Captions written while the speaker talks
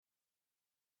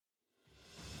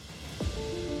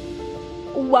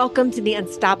Welcome to the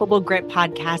Unstoppable Grit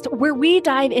podcast, where we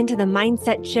dive into the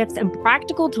mindset shifts and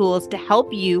practical tools to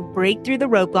help you break through the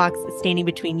roadblocks standing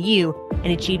between you and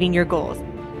achieving your goals.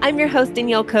 I'm your host,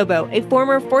 Danielle Cobo, a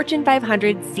former Fortune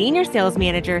 500 senior sales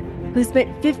manager who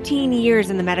spent 15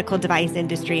 years in the medical device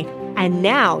industry and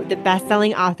now the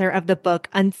best-selling author of the book,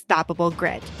 Unstoppable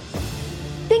Grit.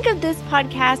 Think of this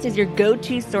podcast as your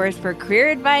go-to source for career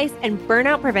advice and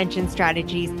burnout prevention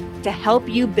strategies to help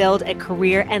you build a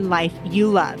career and life you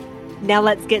love. Now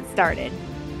let's get started.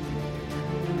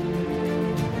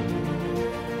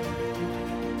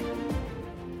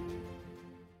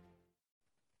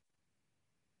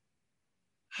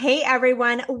 Hey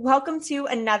everyone, welcome to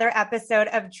another episode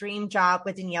of Dream Job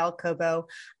with Danielle Cobo.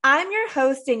 I'm your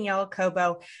host, Danielle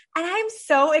Cobo, and I'm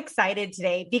so excited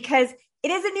today because it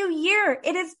is a new year.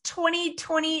 It is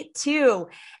 2022.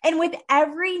 And with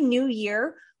every new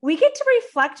year, we get to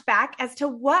reflect back as to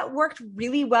what worked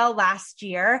really well last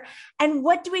year and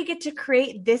what do we get to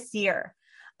create this year.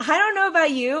 I don't know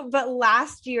about you, but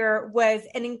last year was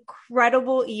an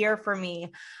incredible year for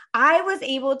me. I was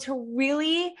able to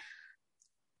really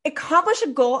accomplish a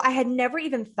goal I had never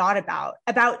even thought about.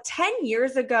 About 10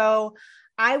 years ago,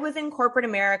 I was in corporate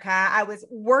America. I was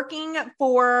working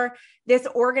for this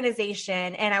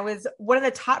organization and I was one of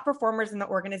the top performers in the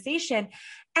organization.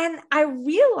 And I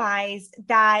realized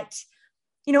that,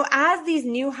 as these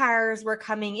new hires were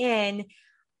coming in,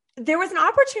 there was an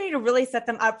opportunity to really set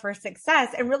them up for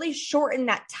success and really shorten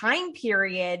that time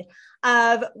period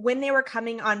of when they were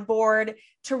coming on board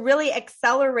to really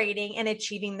accelerating and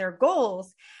achieving their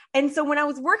goals. And so when I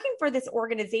was working for this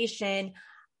organization,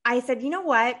 I said, you know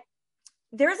what?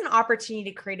 There's an opportunity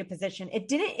to create a position. It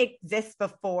didn't exist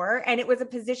before, and it was a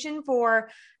position for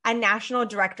a national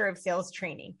director of sales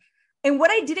training. And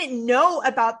what I didn't know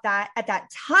about that at that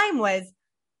time was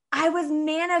I was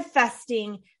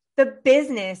manifesting the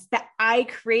business that I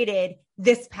created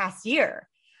this past year.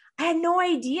 I had no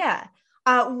idea.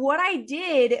 What I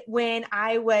did when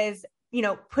I was,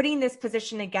 putting this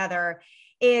position together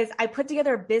is I put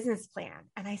together a business plan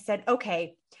and I said,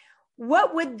 okay,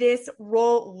 what would this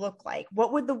role look like?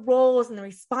 What would the roles and the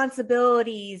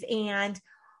responsibilities and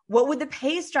what would the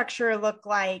pay structure look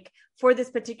like for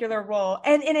this particular role?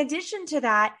 And in addition to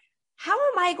that, how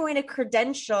am I going to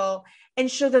credential and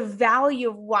show the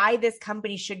value of why this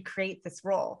company should create this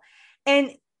role?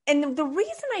 And the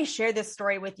reason I share this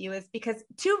story with you is because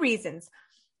two reasons.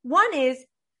 One is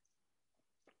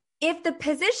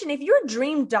if your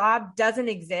dream job doesn't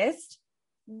exist,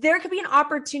 there could be an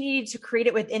opportunity to create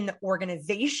it within the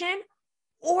organization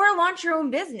or launch your own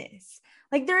business.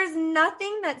 Like there is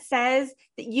nothing that says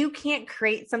that you can't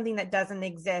create something that doesn't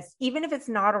exist, even if it's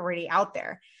not already out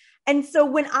there. And so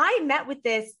when I met with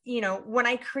this, when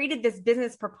I created this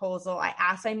business proposal, I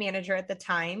asked my manager at the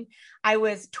time. I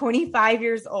was 25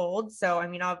 years old. So,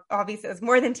 obviously it was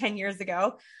more than 10 years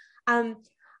ago.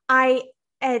 I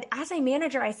had asked my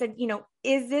manager, I said,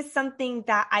 is this something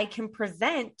that I can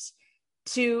present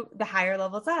to the higher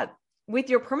levels up with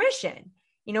your permission,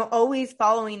 always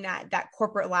following that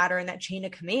corporate ladder and that chain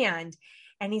of command.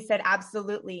 And he said,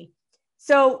 absolutely.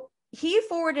 So he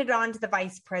forwarded it on to the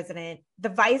vice president. The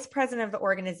vice president of the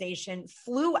organization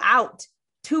flew out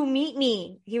to meet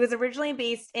me. He was originally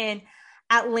based in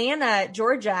Atlanta,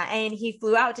 Georgia, and he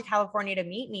flew out to California to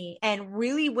meet me and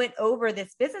really went over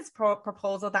this business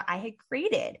proposal that I had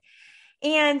created.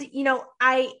 And,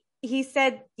 he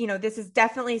said, this is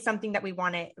definitely something that we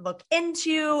want to look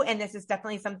into. And this is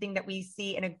definitely something that we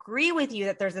see and agree with you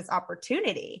that there's this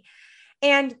opportunity.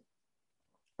 And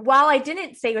while I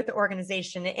didn't stay with the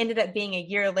organization, it ended up being a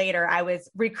year later, I was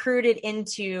recruited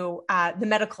into the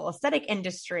medical aesthetic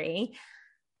industry.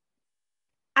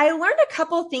 I learned a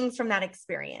couple things from that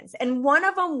experience. And one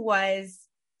of them was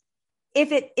if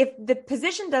the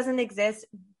position doesn't exist,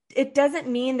 it doesn't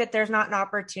mean that there's not an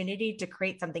opportunity to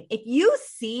create something. If you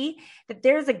see that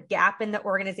there's a gap in the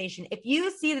organization, if you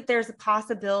see that there's a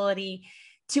possibility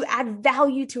to add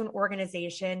value to an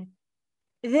organization,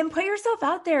 then put yourself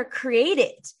out there, create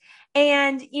it.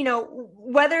 And,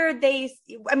 what's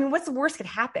the worst could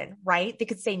happen, right? They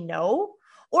could say no.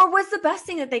 Or what's the best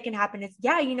thing that they can happen is,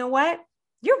 yeah, you know what?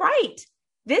 You're right.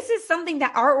 This is something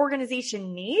that our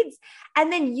organization needs.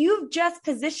 And then you've just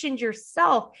positioned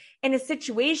yourself in a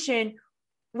situation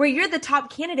where you're the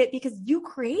top candidate because you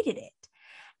created it.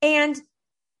 And,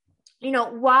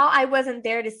 while I wasn't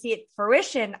there to see it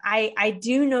fruition, I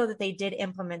do know that they did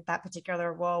implement that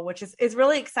particular role, which is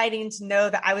really exciting to know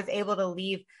that I was able to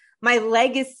leave my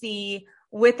legacy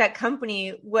with that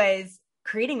company was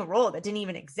creating a role that didn't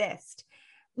even exist.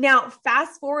 Now,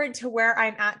 fast forward to where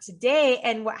I'm at today.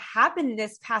 And what happened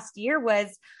this past year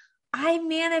was I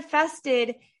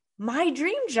manifested my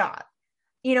dream job.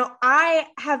 I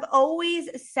have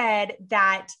always said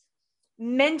that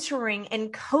mentoring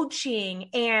and coaching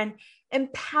and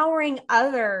empowering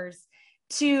others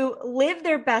to live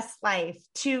their best life,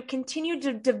 to continue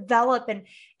to develop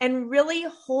and really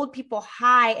hold people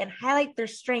high and highlight their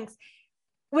strengths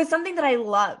was something that I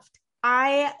loved.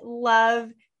 I love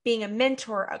being a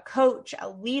mentor, a coach, a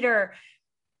leader,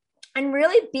 and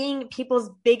really being people's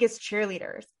biggest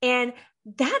cheerleaders. And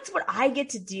that's what I get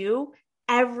to do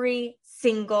every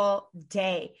single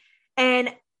day. And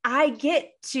I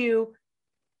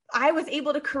was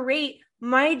able to create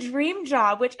my dream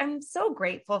job, which I'm so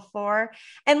grateful for.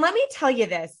 And let me tell you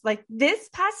this, like this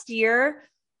past year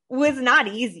was not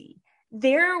easy.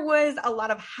 There was a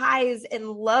lot of highs and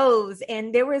lows,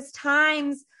 and there was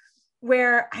times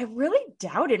where I really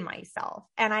doubted myself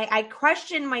and I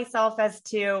questioned myself as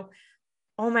to,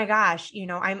 oh my gosh,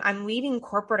 I'm leaving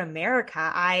corporate America.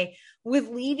 I was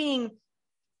leaving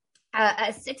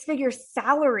a six-figure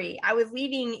salary. I was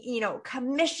leaving,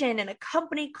 commission and a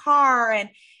company car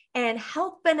and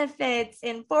health benefits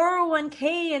and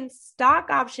 401k and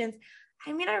stock options.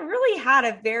 I mean, I really had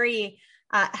a very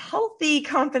healthy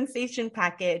compensation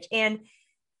package. And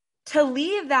to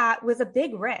leave that was a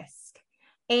big risk.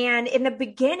 And in the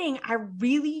beginning, I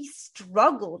really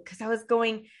struggled because I was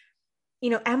going,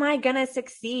 am I going to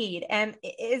succeed? And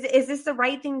is this the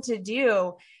right thing to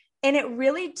do? And it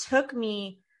really took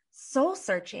me soul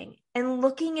searching and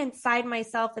looking inside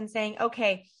myself and saying,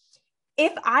 okay,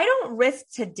 if I don't risk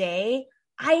today,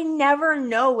 I never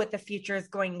know what the future is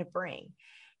going to bring.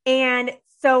 And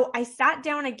so I sat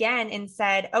down again and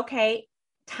said, okay,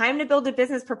 time to build a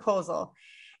business proposal.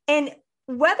 And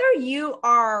whether you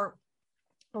are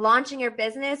launching your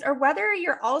business or whether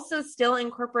you're also still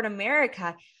in corporate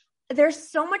America,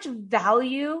 there's so much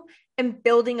value in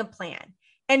building a plan.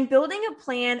 And building a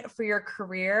plan for your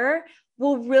career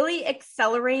will really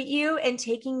accelerate you and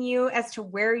taking you as to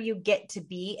where you get to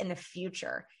be in the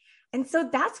future. And so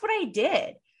that's what I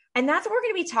did. And that's what we're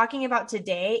going to be talking about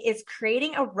today is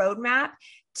creating a roadmap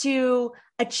to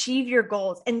achieve your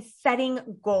goals and setting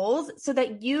goals so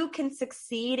that you can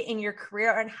succeed in your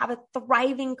career and have a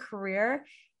thriving career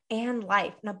and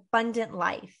life, an abundant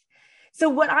life. So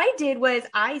what I did was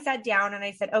I sat down and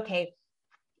I said, okay,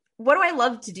 what do I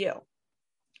love to do?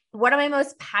 What am I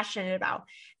most passionate about?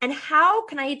 And how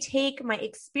can I take my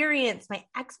experience, my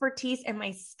expertise, and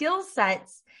my skill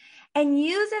sets and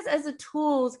use this as a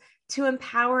tools to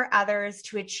empower others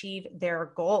to achieve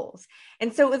their goals?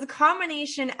 And so it was a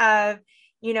combination of,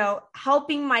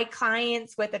 helping my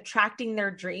clients with attracting their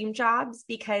dream jobs,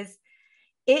 because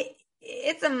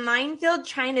it's a minefield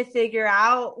trying to figure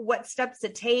out what steps to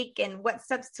take and what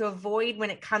steps to avoid when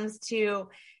it comes to,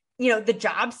 the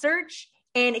job search.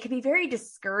 And it can be very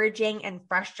discouraging and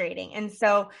frustrating. And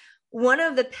so one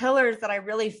of the pillars that I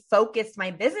really focused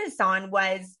my business on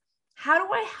was, how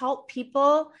do I help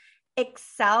people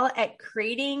excel at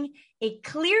creating a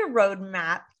clear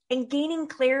roadmap and gaining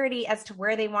clarity as to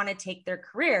where they want to take their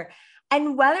career?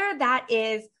 And whether that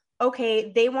is,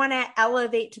 okay, they want to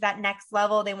elevate to that next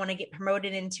level, they want to get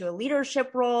promoted into a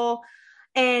leadership role,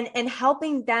 and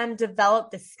helping them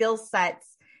develop the skill sets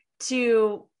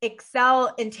to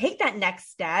excel and take that next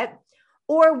step,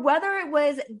 or whether it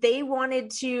was they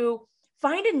wanted to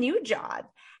find a new job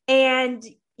and,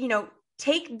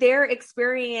 take their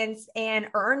experience and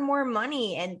earn more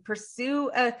money and pursue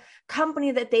a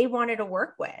company that they wanted to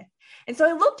work with. And so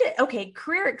I looked at, okay,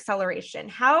 career acceleration.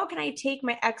 How can I take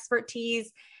my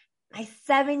expertise, my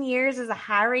 7 years as a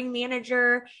hiring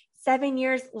manager, 7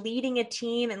 years leading a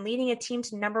team and leading a team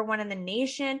to number one in the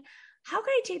nation? How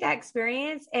can I take that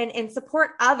experience and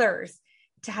support others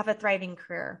to have a thriving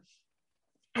career?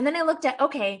 And then I looked at,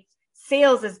 okay,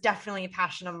 sales is definitely a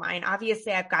passion of mine.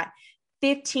 Obviously, I've got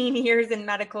 15 years in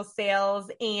medical sales,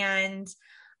 and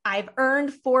I've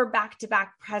earned 4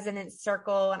 back-to-back President's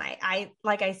Circle. And I,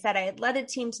 like I said, I had led a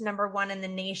team to number one in the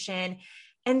nation.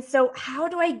 And so how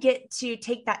do I get to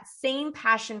take that same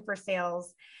passion for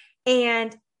sales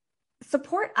and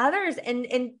support others and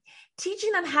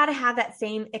teaching them how to have that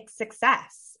same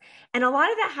success? And a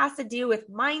lot of that has to do with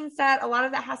mindset. A lot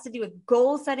of that has to do with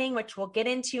goal setting, which we'll get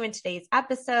into in today's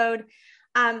episode.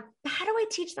 How do I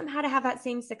teach them how to have that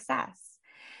same success?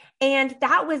 And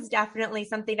that was definitely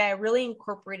something that I really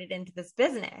incorporated into this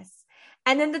business.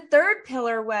 And then the third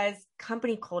pillar was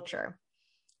company culture.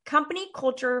 Company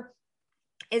culture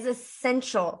is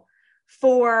essential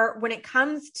for when it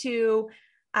comes to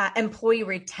employee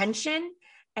retention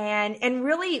and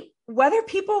really whether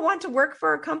people want to work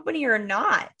for a company or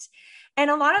not. And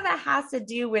a lot of that has to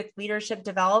do with leadership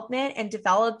development and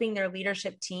developing their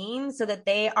leadership team so that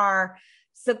they are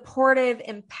supportive,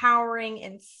 empowering,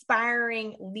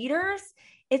 inspiring leaders.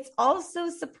 It's also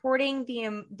supporting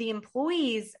the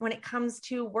employees when it comes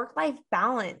to work-life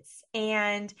balance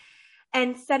and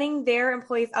setting their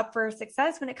employees up for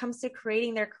success when it comes to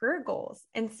creating their career goals.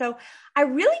 And so I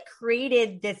really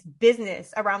created this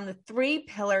business around the 3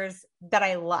 pillars that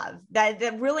I love,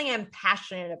 that really am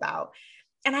passionate about.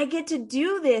 And I get to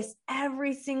do this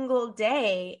every single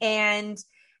day and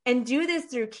do this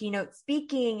through keynote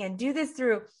speaking and do this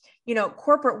through,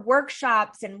 corporate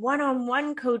workshops and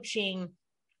one-on-one coaching.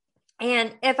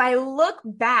 And if I look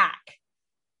back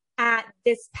at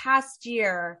this past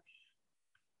year,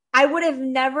 I would have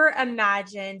never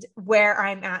imagined where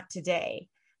I'm at today.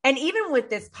 And even with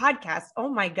this podcast, oh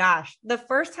my gosh, the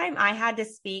first time I had to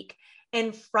speak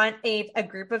in front of a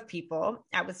group of people,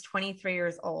 I was 23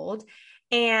 years old,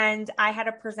 and I had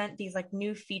to present these like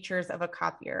new features of a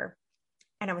copier.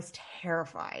 And I was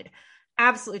terrified,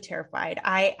 absolutely terrified.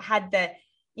 I had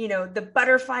the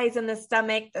butterflies in the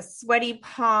stomach, the sweaty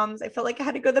palms. I felt like I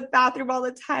had to go to the bathroom all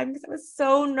the time because I was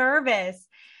so nervous.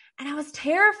 And I was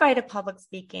terrified of public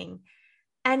speaking.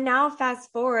 And now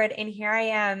fast forward, and here I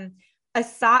am, a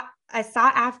sought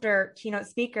after keynote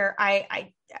speaker.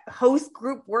 I host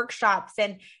group workshops,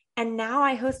 and now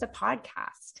I host a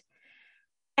podcast.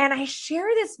 And I share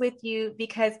this with you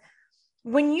because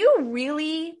when you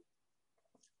really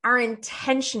are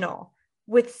intentional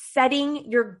with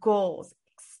setting your goals,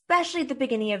 especially at the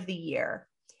beginning of the year,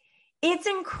 it's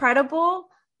incredible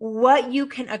what you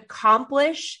can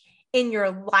accomplish in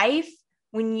your life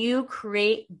when you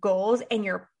create goals and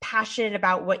you're passionate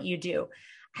about what you do.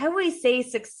 I always say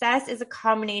success is a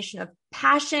combination of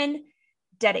passion,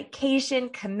 dedication,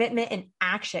 commitment, and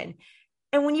action.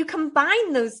 And when you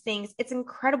combine those things, it's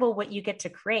incredible what you get to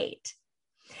create.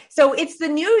 So it's the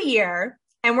new year,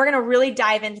 and we're going to really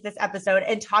dive into this episode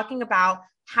and talking about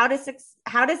how to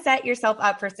set yourself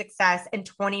up for success in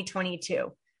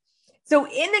 2022. So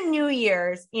in the New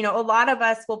Year's, a lot of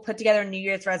us will put together New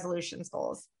Year's resolutions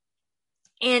goals.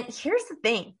 And here's the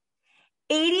thing,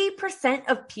 80%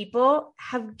 of people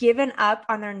have given up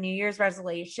on their New Year's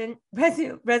resolution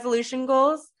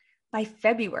goals by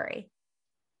February,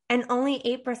 and only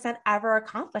 8% ever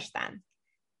accomplish them.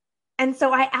 And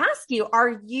so I ask you,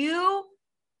 are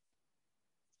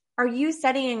you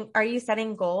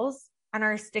setting goals and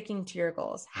are sticking to your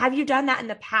goals? Have you done that in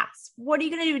the past? What are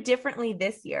you going to do differently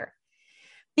this year?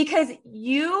 Because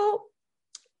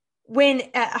when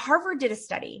Harvard did a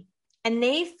study, and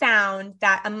they found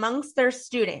that amongst their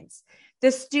students,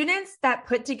 the students that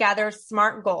put together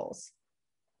SMART goals,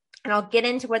 and I'll get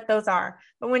into what those are,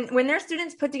 but when their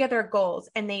students put together goals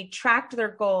and they tracked their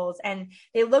goals and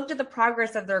they looked at the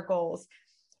progress of their goals,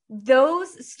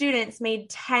 those students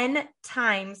made 10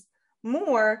 times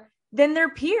more than their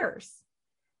peers.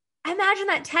 Imagine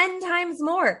that, 10 times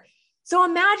more. So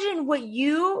imagine what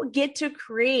you get to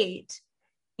create,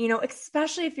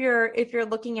 especially if you're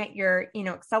looking at your,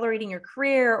 accelerating your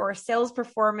career or sales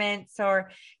performance or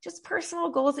just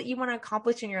personal goals that you want to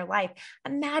accomplish in your life.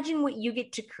 Imagine what you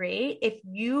get to create if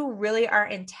you really are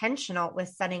intentional with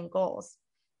setting goals.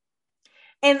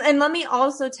 And let me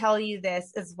also tell you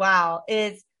this as well,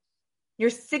 is you're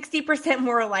 60%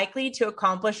 more likely to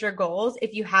accomplish your goals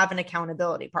if you have an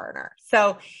accountability partner.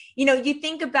 So, you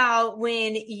think about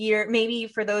when maybe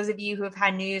for those of you who have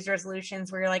had New Year's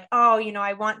resolutions where you're like, oh,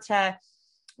 I want to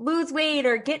lose weight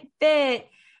or get fit,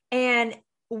 and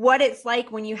what it's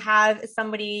like when you have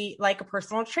somebody like a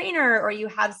personal trainer or you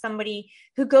have somebody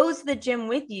who goes to the gym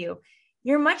with you.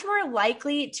 You're much more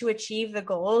likely to achieve the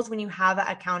goals when you have an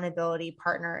accountability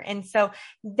partner. And so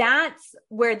that's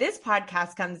where this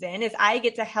podcast comes in, is I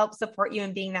get to help support you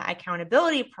in being that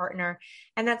accountability partner.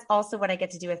 And that's also what I get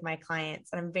to do with my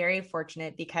clients. And I'm very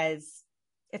fortunate because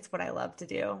it's what I love to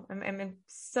do. I'm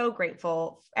so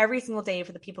grateful every single day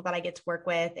for the people that I get to work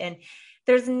with. And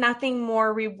there's nothing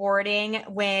more rewarding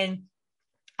when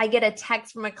I get a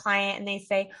text from a client and they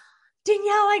say, Danielle,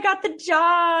 I got the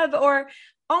job, or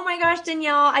oh my gosh,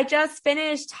 Danielle, I just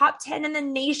finished top 10 in the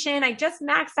nation. I just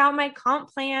maxed out my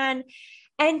comp plan.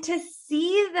 And to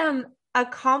see them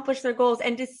accomplish their goals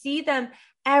and to see them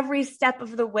every step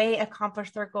of the way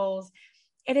accomplish their goals,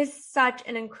 it is such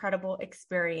an incredible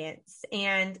experience.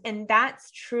 And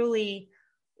that's truly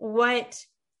what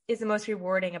is the most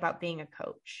rewarding about being a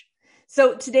coach.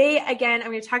 So today, again, I'm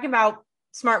going to be talking about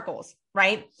SMART goals,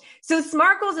 right? So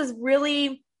SMART goals is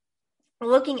really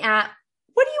looking at,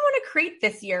 what do you want to create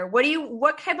this year?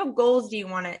 What type of goals do you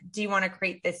want to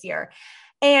create this year?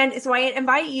 And so I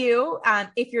invite you,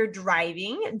 if you're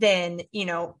driving, then,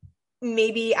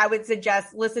 maybe I would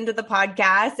suggest listen to the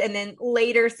podcast and then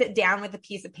later sit down with a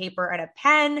piece of paper and a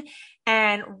pen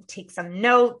and take some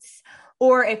notes.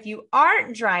 Or if you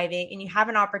aren't driving and you have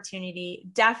an opportunity,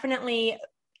 definitely,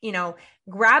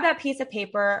 grab that piece of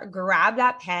paper, grab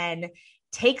that pen,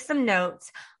 take some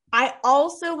notes. I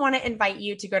also want to invite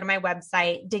you to go to my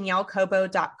website,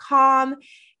 daniellecobo.com,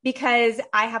 because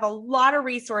I have a lot of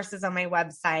resources on my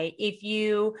website. If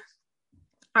you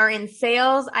are in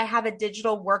sales, I have a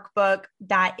digital workbook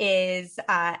that is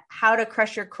how to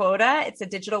crush your quota. It's a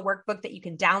digital workbook that you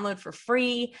can download for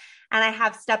free. And I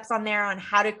have steps on there on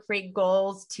how to create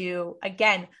goals to,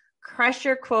 again, crush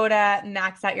your quota,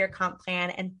 max out your comp plan,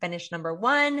 and finish number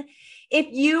one. If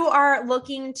you are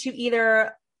looking to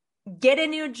either get a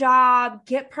new job,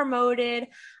 get promoted,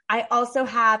 I also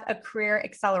have a career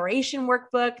acceleration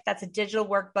workbook. That's a digital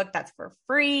workbook that's for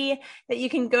free that you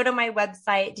can go to my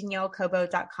website,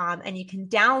 daniellecobo.com, and you can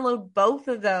download both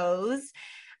of those.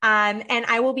 And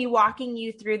I will be walking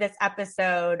you through this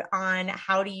episode on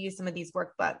how to use some of these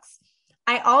workbooks.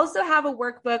 I also have a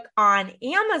workbook on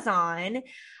Amazon,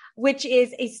 which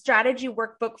is a strategy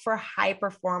workbook for high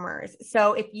performers.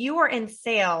 So if you are in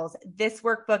sales, this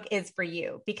workbook is for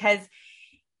you because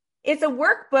it's a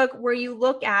workbook where you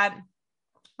look at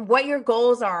what your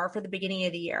goals are for the beginning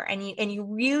of the year. And you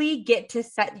really get to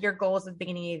set your goals at the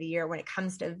beginning of the year when it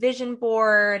comes to vision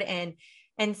board and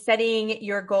setting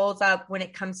your goals up when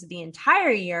it comes to the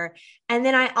entire year. And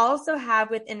then I also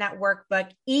have within that workbook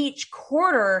each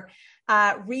quarter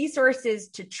resources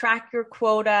to track your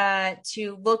quota,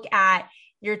 to look at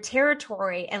your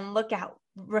territory and look at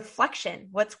reflection.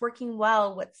 What's working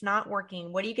well? What's not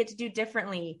working? What do you get to do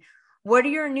differently? What are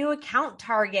your new account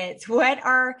targets? What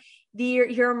are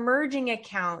your emerging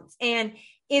accounts? And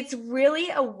it's really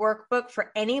a workbook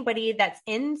for anybody that's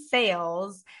in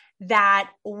sales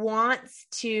that wants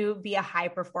to be a high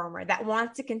performer, that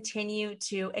wants to continue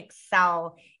to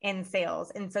excel in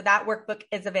sales. And so that workbook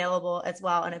is available as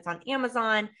well. And it's on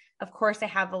Amazon. Of course, I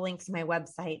have the links to my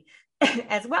website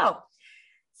as well.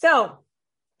 So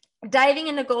diving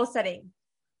into goal setting,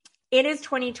 it is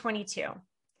 2022.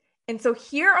 And so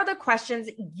here are the questions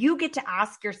you get to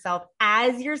ask yourself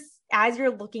as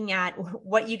you're looking at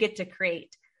what you get to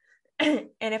create. And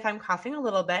if I'm coughing a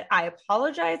little bit, I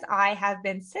apologize. I have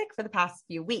been sick for the past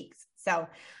few weeks. So,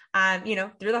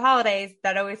 through the holidays,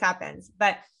 that always happens.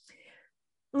 But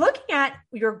looking at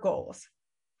your goals.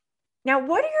 Now,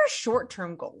 what are your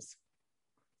short-term goals?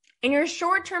 And your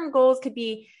short-term goals could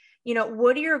be,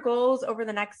 what are your goals over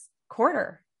the next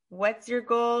quarter? What's your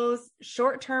goals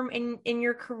short-term in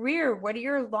your career? What are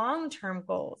your long-term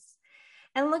goals?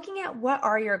 And looking at what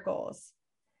are your goals?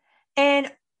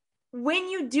 And when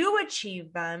you do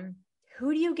achieve them,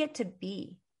 who do you get to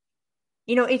be?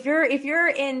 If you're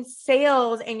in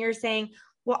sales and you're saying,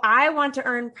 well, I want to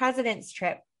earn President's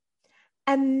Trip,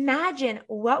 imagine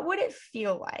what would it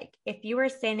feel like if you were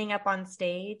standing up on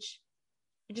stage.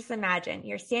 Just imagine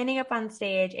you're standing up on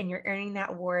stage and you're earning that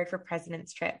award for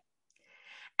President's Trip.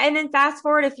 And then fast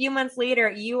forward a few months later,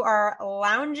 you are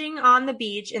lounging on the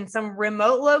beach in some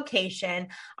remote location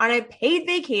on a paid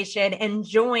vacation,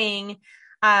 enjoying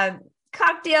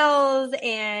cocktails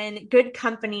and good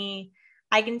company.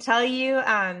 I can tell you,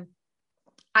 I've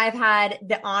had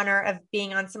the honor of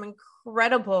being on some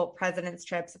incredible President's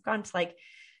Trips. I've gone to like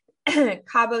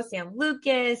Cabo San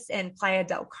Lucas and Playa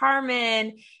del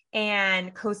Carmen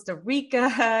and Costa Rica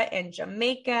and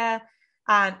Jamaica.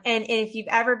 And if you've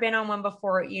ever been on one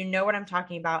before, you know what I'm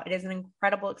talking about. It is an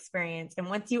incredible experience. And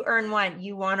once you earn one,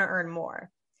 you want to earn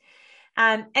more.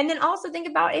 And then also think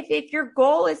about if your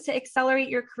goal is to accelerate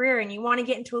your career and you want to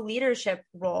get into a leadership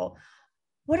role,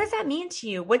 what does that mean to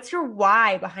you? What's your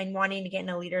why behind wanting to get in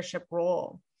a leadership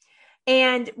role?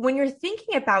 And when you're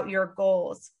thinking about your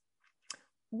goals,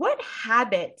 what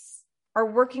habits are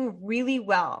working really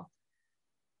well?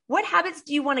 What habits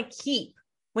do you want to keep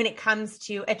when it comes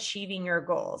to achieving your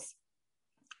goals?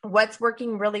 What's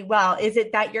working really well? Is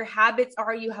it that your habits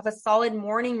are you have a solid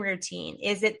morning routine?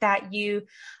 Is it that you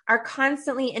are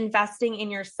constantly investing in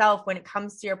yourself when it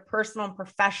comes to your personal and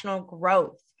professional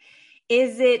growth?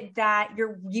 Is it that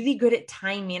you're really good at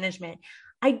time management?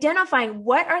 Identifying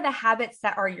what are the habits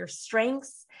that are your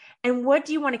strengths and what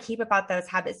do you want to keep about those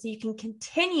habits so you can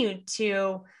continue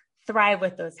to thrive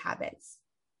with those habits.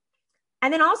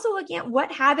 And then also looking at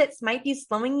what habits might be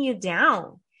slowing you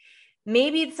down.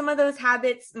 Maybe some of those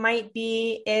habits might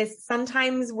be is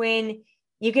sometimes when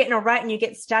you get in a rut and you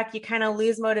get stuck, you kind of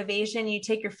lose motivation, you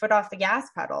take your foot off the gas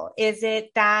pedal. Is it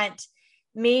that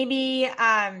maybe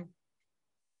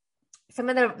some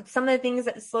of the things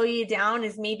that slow you down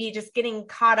is maybe just getting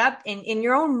caught up in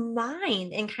your own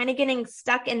mind and kind of getting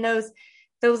stuck in those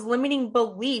limiting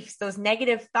beliefs, those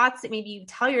negative thoughts that maybe you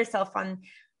tell yourself on,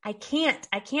 I can't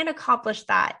accomplish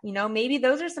that. Maybe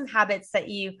those are some habits that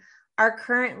you are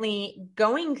currently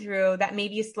going through that may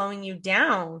be slowing you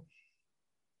down.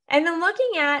 And then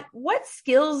looking at what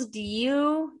skills do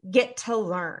you get to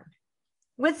learn?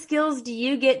 What skills do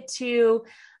you get to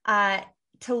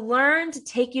learn to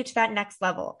take you to that next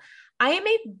level? I am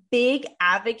a big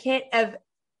advocate of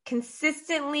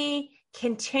consistently,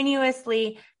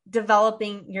 continuously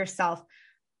developing yourself.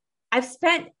 I've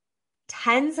spent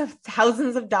tens of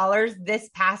thousands of dollars this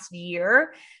past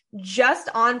year just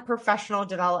on professional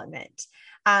development,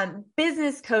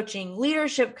 business coaching,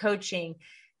 leadership coaching.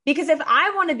 Because if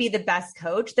I want to be the best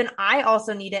coach, then I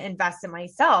also need to invest in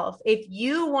myself. If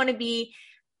you want to be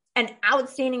an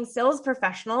outstanding sales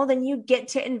professional, then you get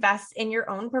to invest in your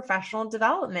own professional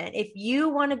development. If you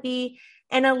want to be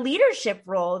in a leadership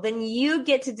role, then you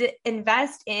get to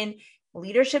invest in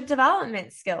leadership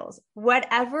development skills.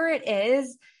 Whatever it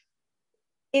is,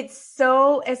 it's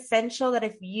so essential that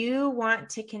if you want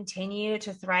to continue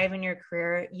to thrive in your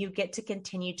career, you get to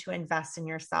continue to invest in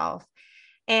yourself.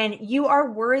 And you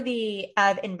are worthy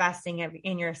of investing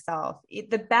in yourself.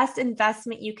 The best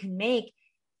investment you can make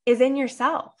is in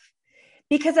yourself.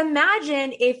 Because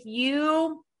imagine if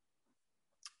you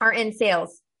are in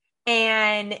sales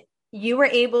and you were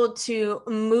able to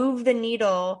move the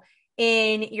needle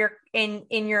in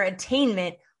your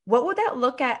attainment. What would that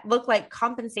look like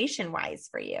compensation wise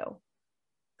for you?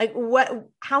 Like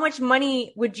how much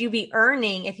money would you be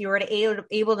earning if you were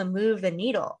able to move the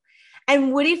needle?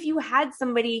 And what if you had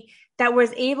somebody that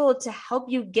was able to help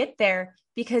you get there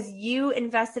because you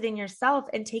invested in yourself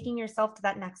and taking yourself to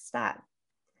that next step?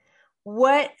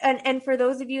 And for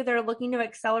those of you that are looking to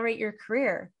accelerate your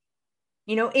career,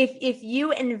 if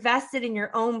you invested in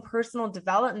your own personal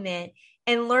development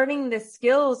and learning the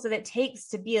skills that it takes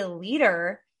to be a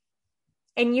leader,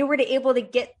 and you were able to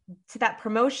get to that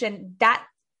promotion that,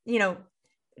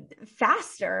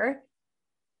 faster,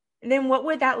 then what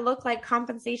would that look like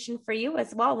compensation for you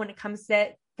as well when it comes to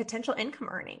potential income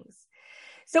earnings?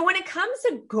 So when it comes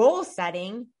to goal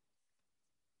setting,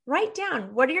 write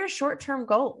down, what are your short-term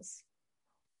goals?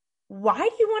 Why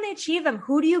do you want to achieve them?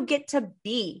 Who do you get to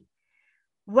be?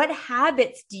 What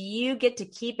habits do you get to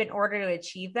keep in order to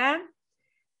achieve them?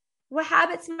 What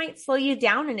habits might slow you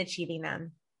down in achieving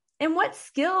them? And what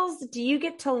skills do you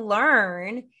get to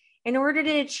learn in order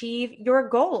to achieve your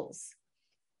goals?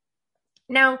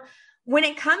 Now, when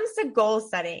it comes to goal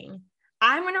setting,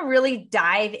 I'm going to really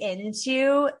dive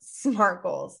into SMART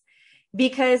goals,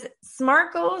 because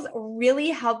SMART goals really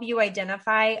help you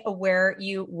identify where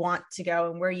you want to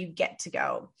go and where you get to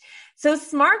go. So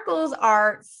SMART goals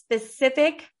are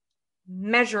specific,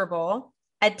 measurable,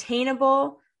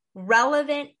 attainable,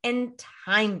 relevant, and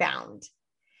time-bound.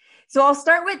 So I'll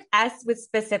start with S, with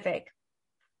specific.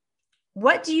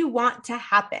 What do you want to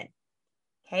happen?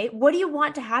 Okay. What do you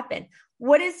want to happen?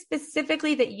 What is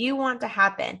specifically that you want to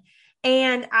happen?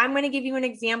 And I'm going to give you an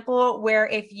example where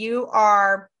if you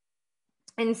are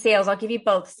in sales, I'll give you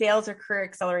both sales or career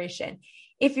acceleration.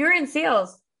 If you're in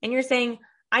sales and you're saying,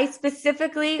 I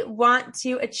specifically want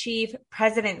to achieve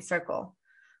President's Circle.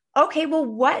 Okay, well,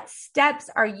 what steps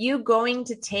are you going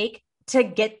to take to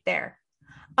get there?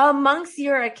 Amongst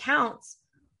your accounts,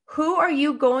 who are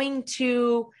you going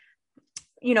to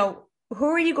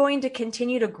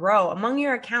continue to grow among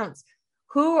your accounts?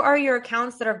 Who are your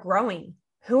accounts that are growing?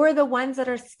 Who are the ones that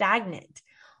are stagnant?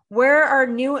 Where are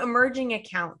new emerging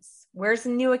accounts? Where's the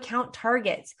new account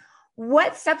targets?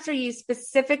 What steps are you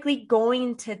specifically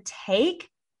going to take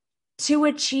to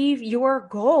achieve your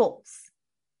goals?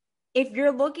 If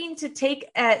you're looking to take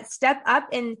a step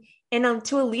up to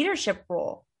a leadership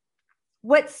role,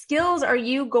 what skills are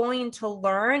you going to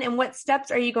learn and what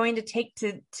steps are you going to take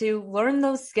to learn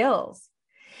those skills?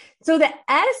 So the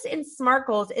S in SMART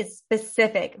goals is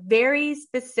specific, very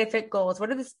specific goals.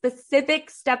 What are the specific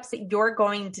steps that you're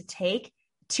going to take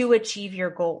to achieve your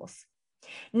goals?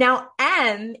 Now,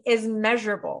 M is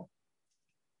measurable.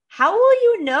 How will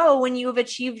you know when you have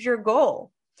achieved your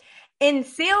goal? In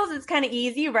sales, it's kind of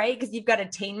easy, right? Because you've got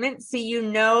attainment. So you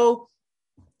know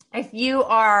if you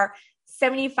are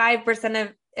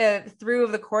 75% through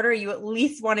of the quarter, you at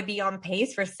least want to be on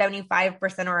pace for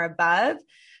 75% or above.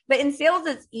 But in sales,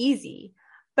 it's easy.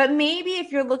 But maybe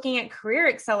if you're looking at career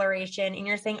acceleration and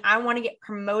you're saying, I want to get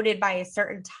promoted by a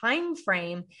certain time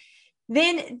frame,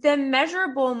 then the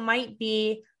measurable might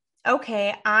be,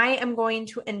 okay, I am going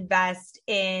to invest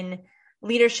in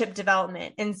leadership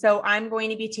development. And so I'm going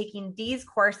to be taking these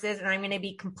courses and I'm going to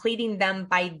be completing them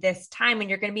by this time. And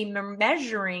you're going to be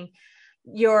measuring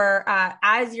your,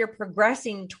 as you're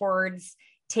progressing towards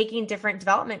taking different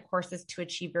development courses to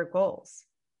achieve your goals.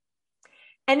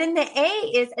 And then the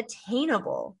A is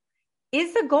attainable.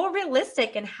 Is the goal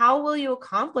realistic and how will you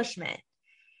accomplish it?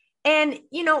 And,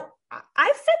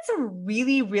 I've set some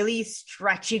really, really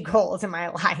stretchy goals in my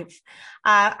life.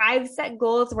 I've set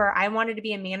goals where I wanted to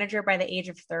be a manager by the age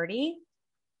of 30.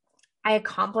 I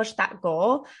accomplished that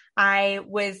goal. I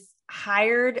was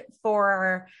hired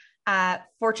for a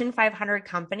Fortune 500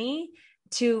 company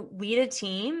to lead a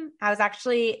team. I was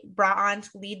actually brought on to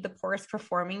lead the poorest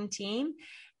performing team.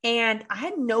 And I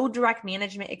had no direct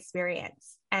management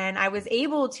experience. And I was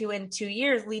able to, in 2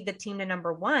 years, lead the team to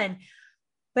number one.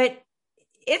 But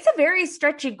it's a very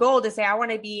stretchy goal to say, I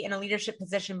want to be in a leadership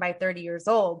position by 30 years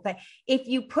old. But if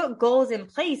you put goals in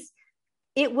place,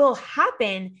 it will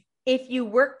happen if you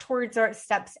work towards our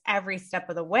steps every step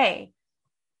of the way.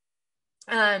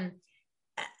 I've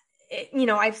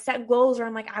set goals where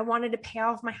I'm like, I wanted to pay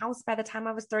off my house by the time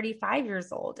I was 35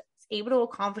 years old. I was able to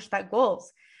accomplish that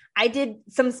goals. I did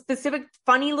some specific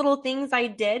funny little things I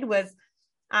did was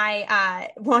I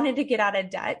wanted to get out of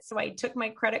debt. So I took my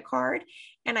credit card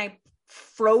and I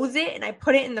froze it and I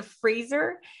put it in the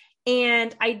freezer.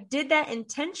 And I did that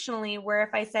intentionally where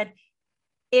if I said,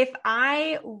 if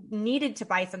I needed to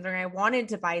buy something, I wanted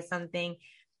to buy something,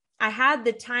 I had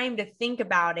the time to think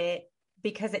about it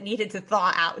because it needed to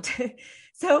thaw out.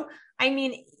 So,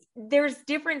 there's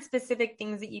different specific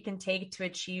things that you can take to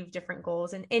achieve different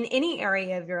goals in any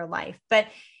area of your life, but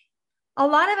a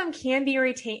lot of them can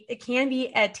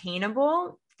be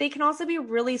attainable. They can also be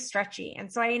really stretchy.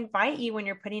 And so I invite you, when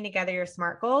you're putting together your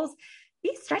SMART goals,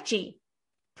 be stretchy.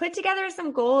 Put together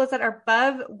some goals that are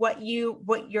above what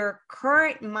your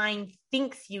current mind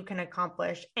thinks you can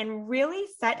accomplish, and really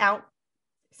set out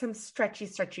some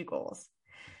stretchy goals.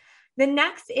 The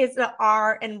next is the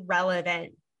R in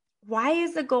relevant. Why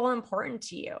is the goal important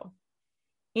to you?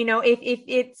 If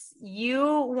it's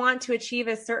you want to achieve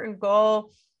a certain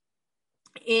goal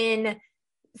in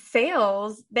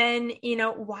sales, then,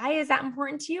 why is that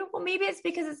important to you? Well, maybe it's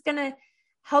because it's going to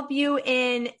help you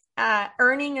in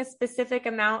earning a specific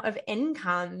amount of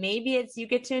income. Maybe it's you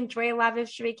get to enjoy a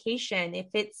lavish vacation. If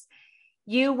it's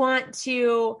you want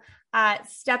to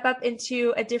step up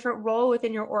into a different role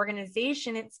within your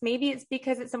organization, it's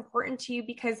because it's important to you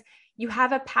because you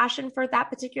have a passion for that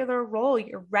particular role.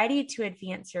 You're ready to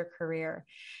advance your career.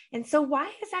 And so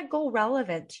why is that goal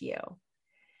relevant to you?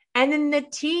 And then the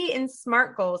T in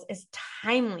SMART goals is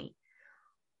timely.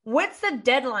 What's the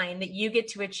deadline that you get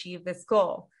to achieve this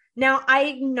goal? Now, I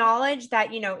acknowledge that,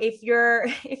 if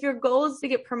your goal is to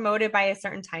get promoted by a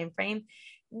certain time frame,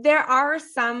 there are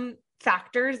some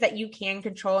factors that you can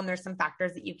control and there's some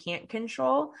factors that you can't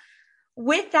control.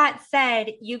 With that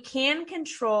said, you can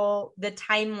control the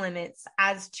time limits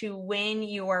as to when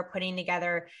you are putting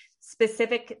together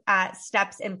specific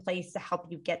steps in place to help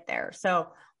you get there. So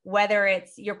whether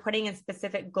it's you're putting a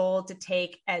specific goal to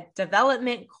take a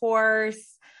development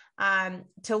course,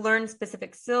 to learn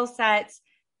specific skill sets,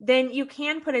 then you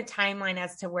can put a timeline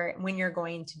as to when you're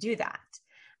going to do that.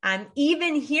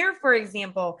 Even here, for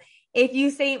example, if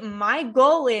you say my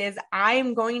goal is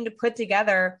I'm going to put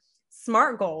together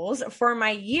SMART goals for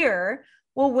my year,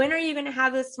 well, when are you going to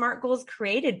have those SMART goals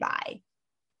created by?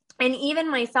 And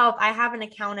even myself, I have an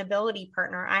accountability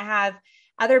partner. I have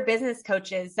other business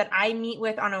coaches that I meet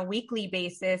with on a weekly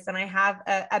basis. And I have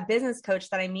a business coach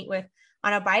that I meet with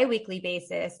on a bi-weekly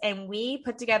basis. And we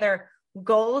put together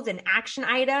goals and action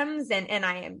items, and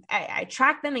I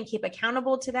track them and keep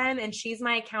accountable to them. And she's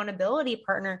my accountability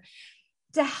partner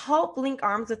to help link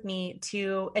arms with me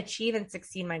to achieve and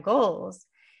succeed my goals.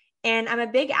 And I'm a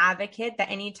big advocate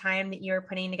that anytime that you're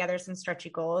putting together some stretchy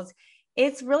goals,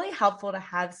 it's really helpful to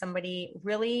have somebody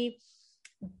really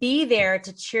be there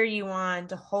to cheer you on,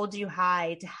 to hold you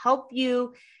high, to help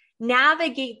you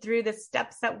navigate through the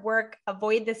steps that work,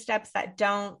 avoid the steps that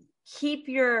don't, keep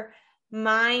your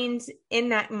mind in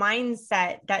that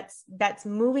mindset that's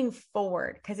moving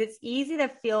forward, because it's easy to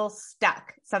feel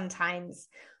stuck sometimes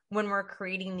when we're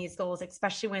creating these goals,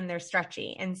 especially when they're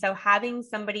stretchy. And so having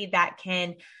somebody that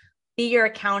can be your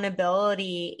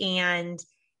accountability and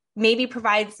maybe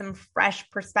provide some fresh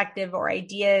perspective or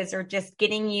ideas, or just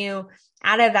getting you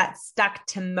out of that stuck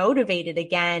to motivated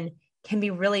again, can be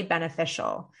really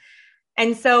beneficial.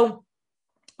 And so,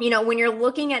 when you're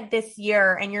looking at this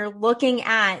year and you're looking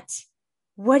at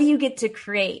what do you get to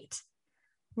create,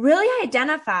 really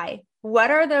identify what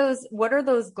are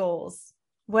those goals?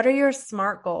 What are your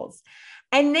SMART goals?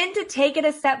 And then to take it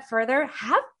a step further,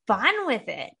 have fun with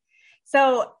it.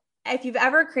 So if you've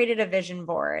ever created a vision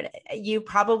board, you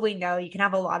probably know you can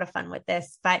have a lot of fun with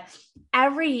this, but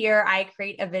every year I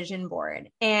create a vision board.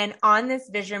 And on this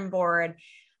vision board,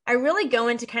 I really go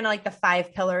into kind of like the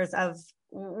 5 pillars of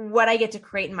what I get to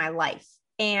create in my life.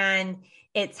 And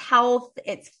it's health,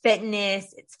 it's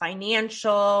fitness, it's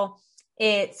financial,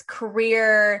 it's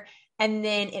career, and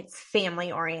then it's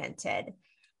family oriented.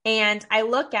 And I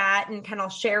look at and kind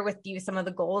of share with you some of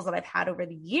the goals that I've had over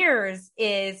the years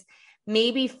is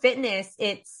maybe fitness,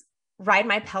 it's ride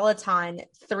my Peloton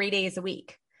 3 days a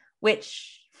week,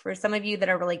 which for some of you that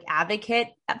are really advocate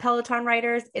at Peloton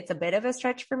riders, it's a bit of a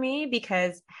stretch for me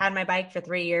because I had my bike for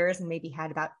 3 years and maybe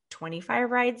had about 25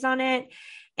 rides on it.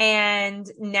 And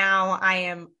now I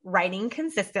am riding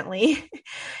consistently.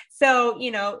 So,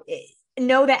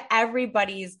 know that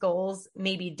everybody's goals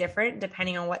may be different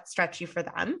depending on what stretch you for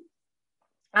them.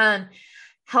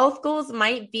 Health goals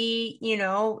might be,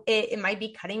 it might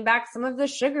be cutting back some of the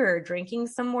sugar, drinking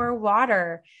some more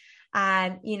water,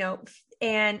 and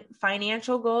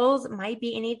financial goals might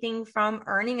be anything from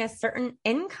earning a certain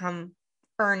income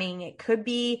earning. It could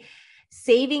be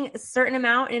saving a certain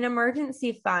amount in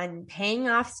emergency fund, paying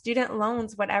off student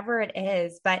loans, whatever it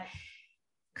is, but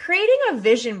creating a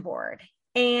vision board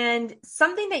and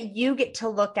something that you get to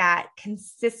look at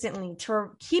consistently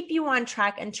to keep you on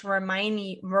track and to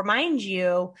remind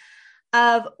you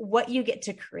of what you get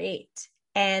to create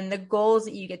and the goals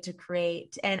that you get to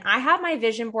create. And I have my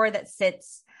vision board that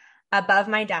sits above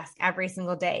my desk every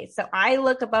single day. So I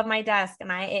look above my desk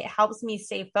and it helps me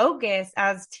stay focused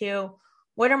as to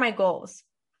what are my goals.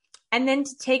 And then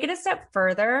to take it a step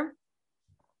further,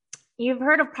 you've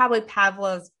heard of probably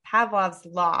Pavlov's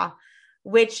law,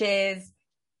 which is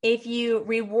if you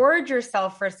reward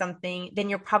yourself for something, then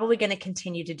you're probably going to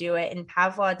continue to do it. And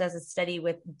Pavlov does a study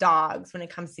with dogs when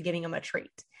it comes to giving them a treat.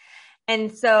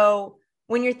 And so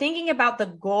when you're thinking about the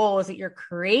goals that you're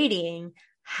creating,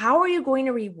 how are you going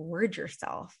to reward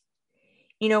yourself?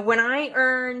 When I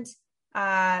earned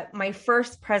my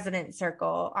first President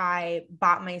Circle, I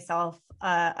bought myself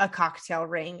a cocktail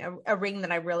ring, a ring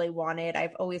that I really wanted.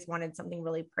 I've always wanted something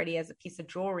really pretty as a piece of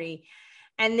jewelry.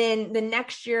 And then the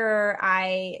next year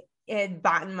I had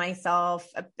bought myself,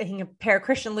 a pair of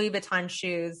Christian Louis Vuitton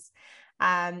shoes.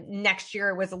 Next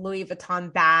year was a Louis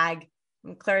Vuitton bag.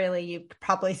 And clearly you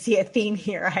probably see a theme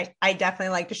here. I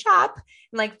definitely like to shop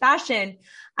and like fashion.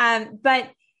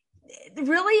 But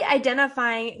really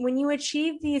identifying when you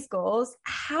achieve these goals,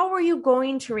 how are you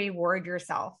going to reward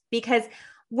yourself? Because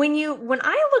when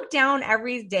I look down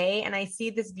every day and I see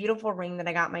this beautiful ring that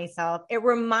I got myself, it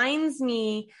reminds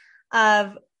me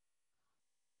of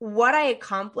what I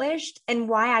accomplished and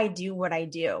why I do what I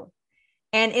do.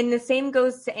 And the same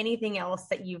goes to anything else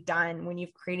that you've done when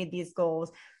you've created these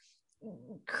goals,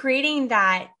 creating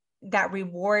that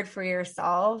reward for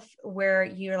yourself where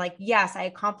you're like, yes, I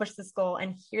accomplished this goal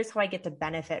and here's how I get to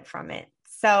benefit from it.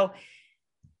 So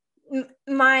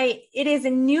it is a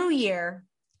new year.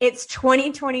 It's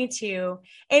 2022.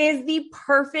 It is the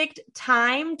perfect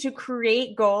time to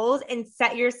create goals and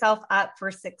set yourself up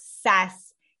for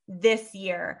success this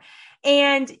year.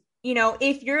 And,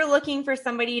 if you're looking for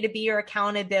somebody to be your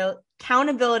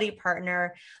accountability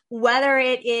partner, whether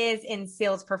it is in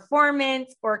sales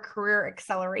performance or career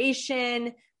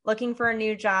acceleration, looking for a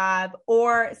new job,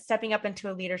 or stepping up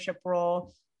into a leadership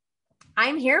role,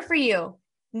 I'm here for you.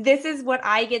 This is what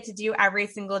I get to do every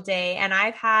single day. And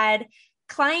I've had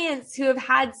clients who have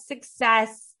had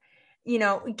success,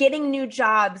 getting new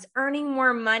jobs, earning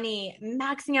more money,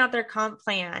 maxing out their comp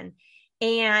plan.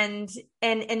 And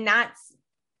that's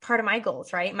part of my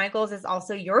goals, right? My goals is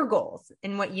also your goals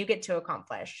and what you get to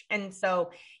accomplish. And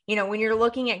so, when you're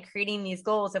looking at creating these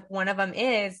goals, if one of them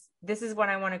is, this is what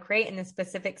I want to create and the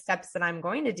specific steps that I'm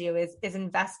going to do is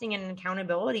investing in an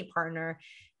accountability partner,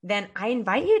 then I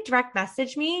invite you to direct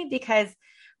message me because,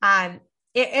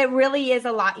 it really is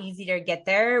a lot easier to get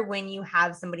there when you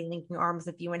have somebody linking arms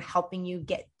with you and helping you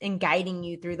get and guiding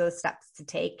you through those steps to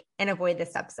take and avoid the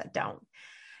steps that don't.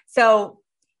 So,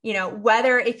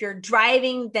 whether if you're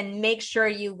driving, then make sure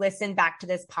you listen back to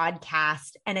this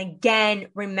podcast. And again,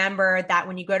 remember that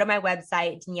when you go to my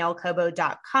website,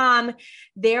 daniellecobo.com,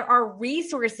 there are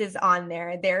resources on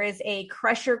there. There is a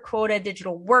Crush Your Quota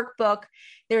digital workbook.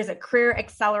 There's a career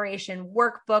acceleration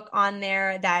workbook on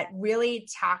there that really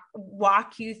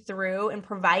walk you through and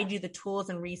provide you the tools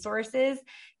and resources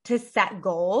to set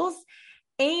goals.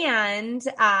 And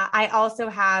I also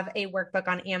have a workbook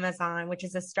on Amazon, which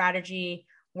is a strategy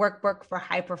workbook for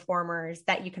high performers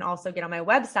that you can also get on my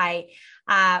website,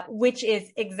 which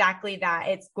is exactly that.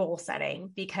 It's goal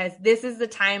setting, because this is the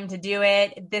time to do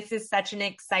it. This is such an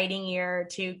exciting year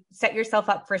to set yourself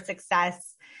up for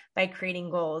success by creating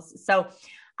goals. So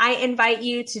I invite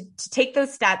you to take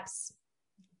those steps,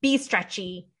 be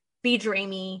stretchy, be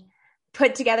dreamy,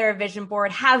 put together a vision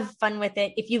board, have fun with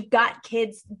it. If you've got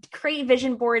kids, create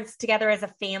vision boards together as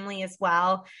a family as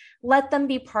well. Let them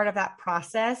be part of that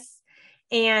process.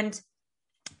 And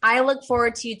I look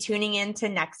forward to you tuning into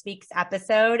next week's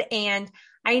episode. And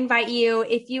I invite you,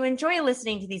 if you enjoy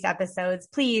listening to these episodes,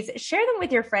 please share them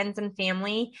with your friends and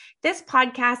family. This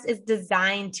podcast is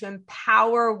designed to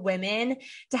empower women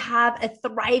to have a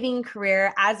thriving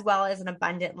career as well as an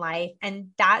abundant life. And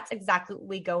that's exactly what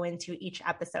we go into each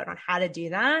episode on how to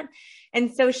do that.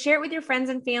 And so share it with your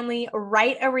friends and family,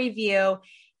 write a review.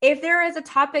 If there is a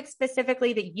topic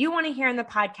specifically that you want to hear in the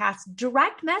podcast,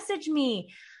 direct message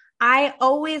me. I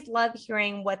always love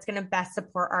hearing what's going to best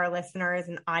support our listeners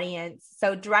and audience.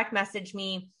 So direct message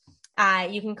me.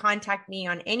 You can contact me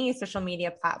on any social media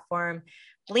platform,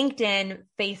 LinkedIn,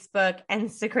 Facebook,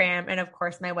 Instagram, and of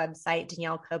course, my website,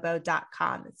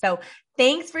 DanielleCobo.com. So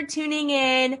thanks for tuning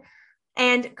in,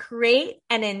 and create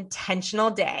an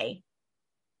intentional day.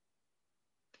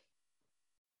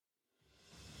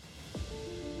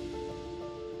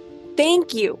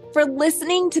 Thank you for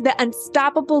listening to the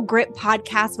Unstoppable Grit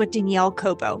podcast with Danielle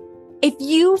Cobo. If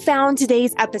you found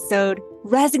today's episode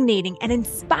resonating and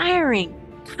inspiring,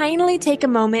 kindly take a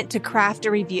moment to craft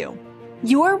a review.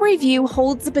 Your review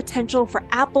holds the potential for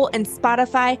Apple and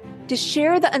Spotify to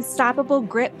share the Unstoppable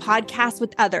Grit podcast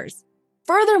with others.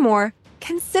 Furthermore,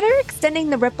 consider extending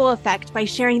the ripple effect by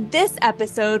sharing this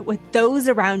episode with those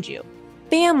around you,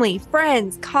 family,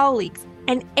 friends, colleagues,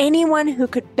 and anyone who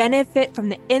could benefit from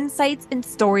the insights and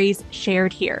stories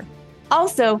shared here.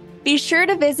 Also, be sure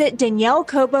to visit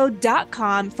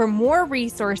DanielleCobo.com for more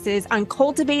resources on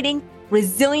cultivating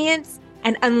resilience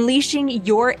and unleashing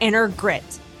your inner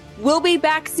grit. We'll be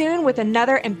back soon with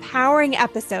another empowering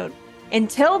episode.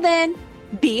 Until then,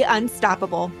 be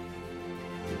unstoppable.